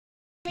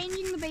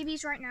Changing the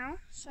babies right now.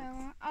 So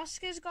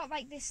Oscar's got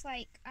like this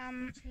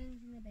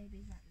changing the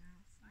babies right now.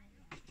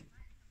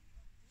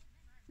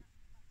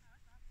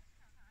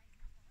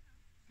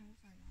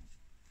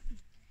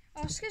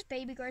 Oscar's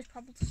baby grow is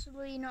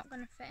probably not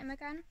going to fit him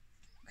again.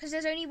 Because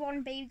there's only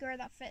one baby grow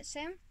that fits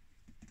him.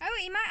 Oh,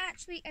 he might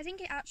actually, I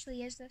think it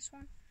actually is this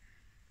one.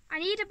 I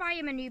need to buy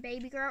him a new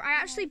baby grow. I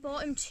actually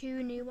bought him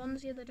 2 new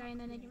ones the other day and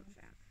then they didn't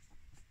fit.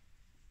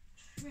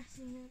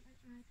 Dressing room,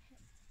 and I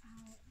picked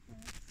out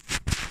this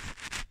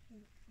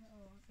pink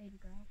little baby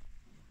grow.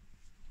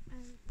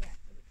 Yeah,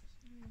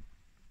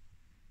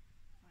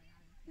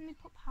 Let me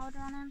put powder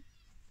on him.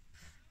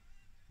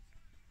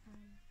 So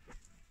yeah,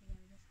 we're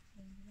just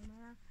changing them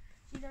around.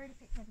 She's already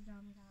picked her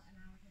pajamas out and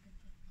now we're going to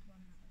pick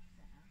one that was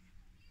better.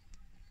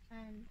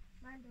 And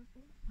mine does,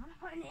 I'm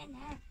putting it in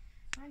there.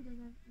 Mine does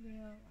a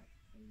real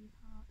baby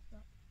parts,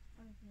 but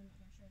honestly I'm not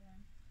going to show them.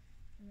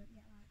 I'm going to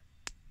get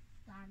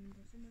banned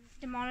or something.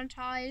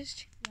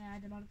 Demonetized.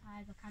 Yeah,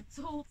 demonetized or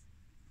cancelled.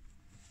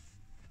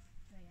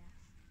 So yeah.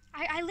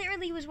 I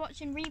literally was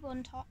watching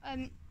Reborn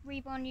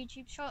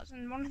YouTube shorts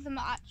and one of them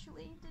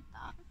actually did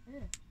that.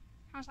 Ew.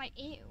 I was like,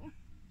 ew.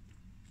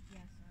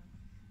 Yeah, so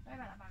sorry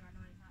about that background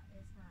noise.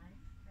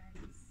 That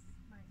is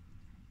my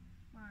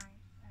friend's my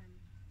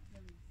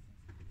Lily's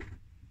sister.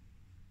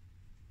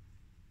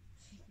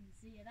 You can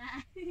see it there.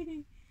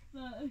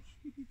 Look.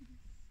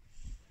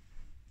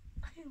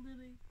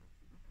 Lily.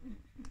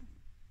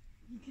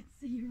 You can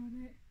see her on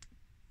it.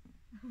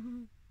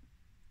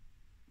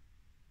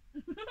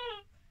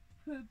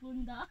 Her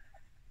bunda.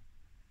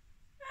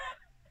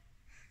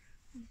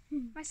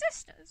 My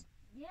sisters?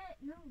 Yeah,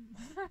 no.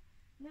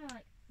 No,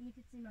 you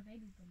could see my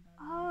baby's bunda.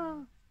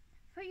 Oh. I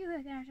thought you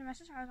were going to show my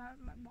sister. I was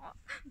like, what?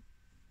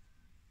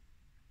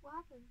 What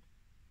happened?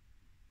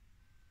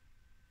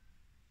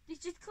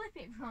 Did you clip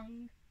it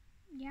wrong?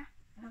 Yeah.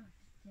 Oh,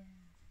 yeah.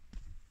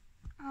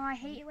 Oh, I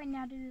hate it when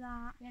you do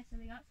that. Yeah, so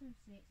we got some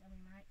sweets and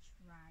we might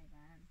try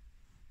them.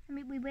 I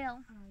mean, we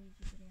will. On our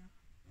YouTube video.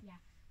 Yeah.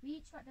 We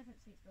each got different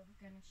sweets, but we're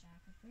going to share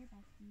because we're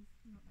besties.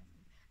 Not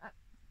besties.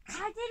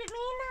 I didn't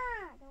mean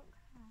that! Don't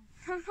cry.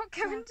 I'm not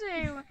going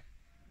to.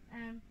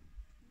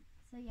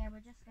 So yeah,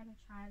 we're just going to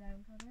try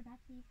them because we're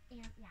besties.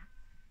 And yeah.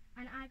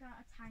 And I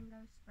got a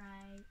Tango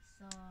spray,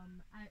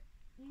 some... I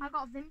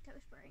got a Vimto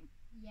spray.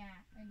 Yeah,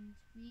 and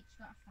we each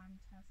got a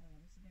Fanta, so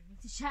obviously don't need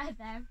to share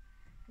them.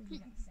 We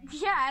got the same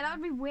Yeah, that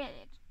would be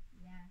weird.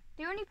 Yeah.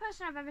 The only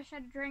person I've ever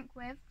shared a drink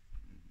with,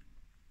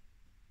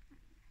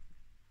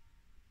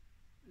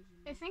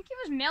 I think it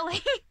was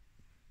Millie.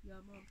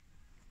 Your mum.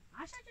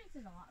 I shared drinks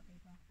with a lot of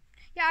people.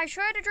 Yeah, I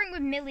shared a drink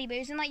with Millie, but it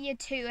was in year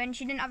 2 and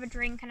she didn't have a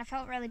drink and I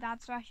felt really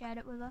bad, so I shared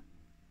it with her.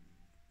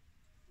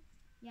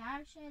 Yeah,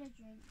 I've shared a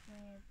drink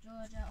with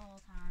Georgia all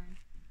the time.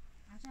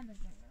 I've shared a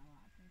drink with a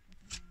lot of people, to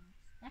be honest.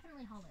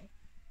 Definitely Holly.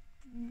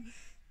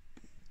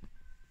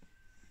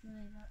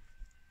 Lily, look.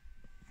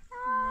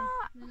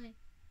 Lily.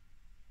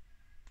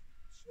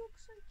 She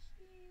looks so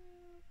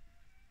cute.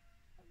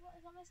 What,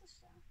 is that my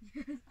sister?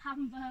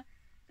 Amber.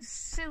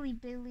 Silly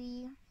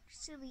Billy.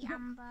 Silly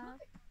Amber.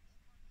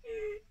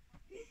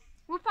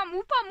 Whoop 'em,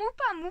 whoop 'em, whoop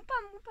 'em, whoop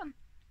 'em, whoop 'em.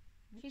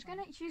 She's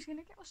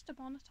gonna get us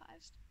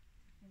demonetized.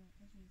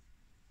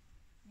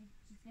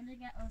 She's gonna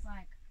get us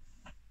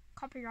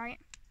Copyright.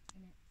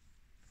 In it.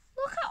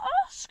 Look at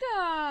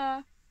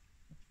Oscar.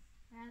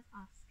 There's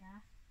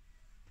Oscar.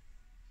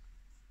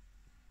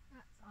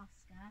 That's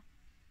Oscar.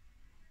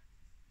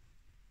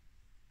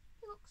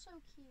 He looks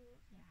so cute.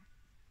 Yeah.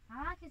 I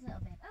like his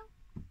little bit. Oh.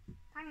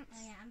 Thanks.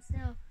 Oh yeah, I'm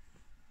still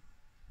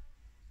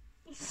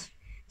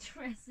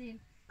dressing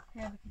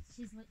her because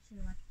she's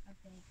literally like a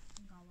big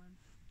golem.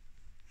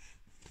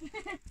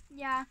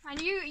 Yeah,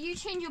 and you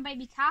change your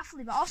baby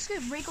carefully, but Oscar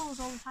wriggles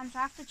all the time, so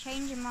I have to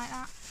change him like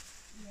that.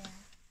 Yeah.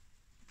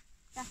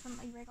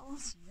 Definitely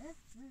wriggles. And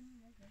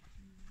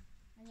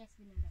yes,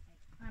 we know that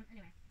fake.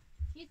 Anyway,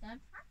 she's done.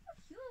 That's so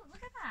cute.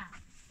 Look at that.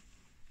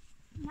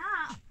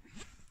 Yeah.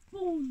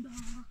 Bunda.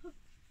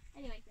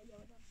 Anyway, so yeah,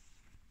 we're done.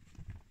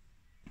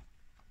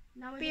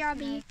 Now we're just BRB.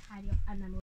 gonna tidy up and then we'll